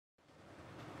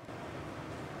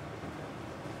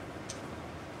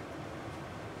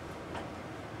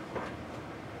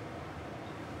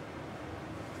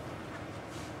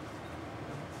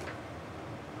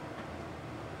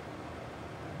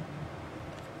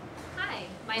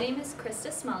My name is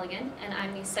Krista Smulligan, and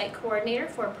I'm the site coordinator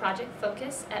for Project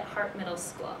Focus at Hart Middle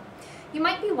School. You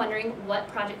might be wondering what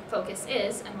Project Focus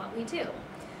is and what we do.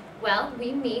 Well,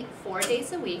 we meet 4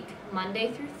 days a week,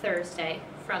 Monday through Thursday,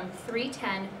 from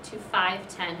 3:10 to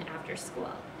 5:10 after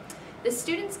school. The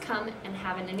students come and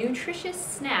have a nutritious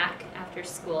snack after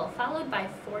school, followed by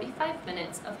 45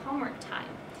 minutes of homework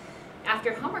time.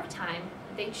 After homework time,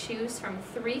 they choose from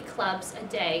 3 clubs a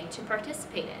day to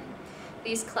participate in.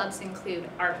 These clubs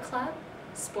include Art Club,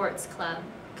 Sports Club,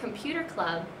 Computer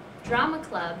Club, Drama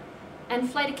Club, and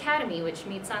Flight Academy, which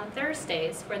meets on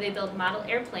Thursdays, where they build model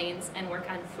airplanes and work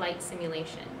on flight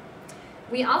simulation.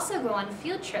 We also go on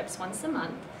field trips once a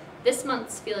month. This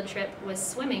month's field trip was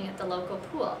swimming at the local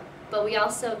pool, but we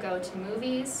also go to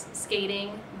movies,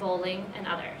 skating, bowling, and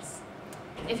others.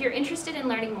 If you're interested in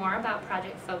learning more about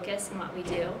Project Focus and what we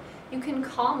do, you can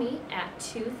call me at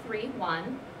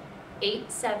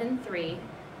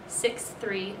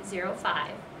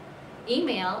 231-873-6305,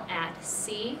 email at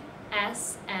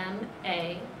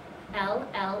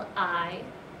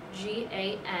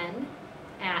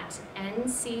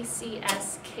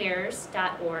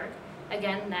csmaligan@ncccares.org.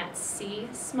 Again, that's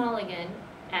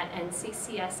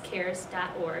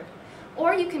csmulligan@ncccares.org.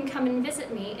 Or you can come and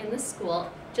visit me in the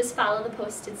school. Just follow the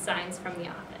posted signs from the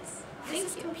office. This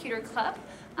is Computer Club.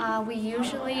 We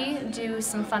usually do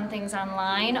some fun things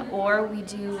online, or we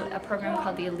do a program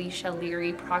called the Alicia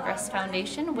Leary Progress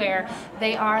Foundation, where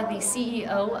they are the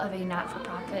CEO of a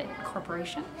not-for-profit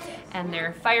corporation, and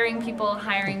they're firing people,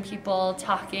 hiring people,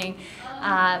 talking.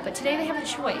 But today they have a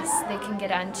choice. They can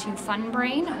get onto Fun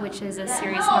Brain, which is a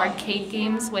series of arcade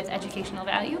games with educational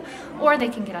value, or they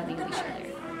can get on the Alicia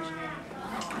Leary.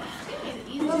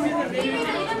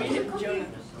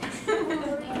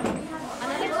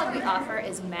 Another club we offer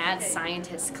is Mad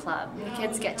Scientist Club. The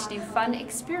kids get to do fun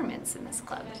experiments in this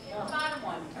club.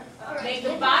 Make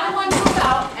the bottom one move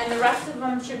out, and the rest of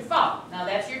them should fall. Now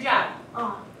that's your job.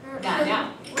 Now,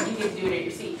 you get to do it at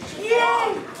your seat.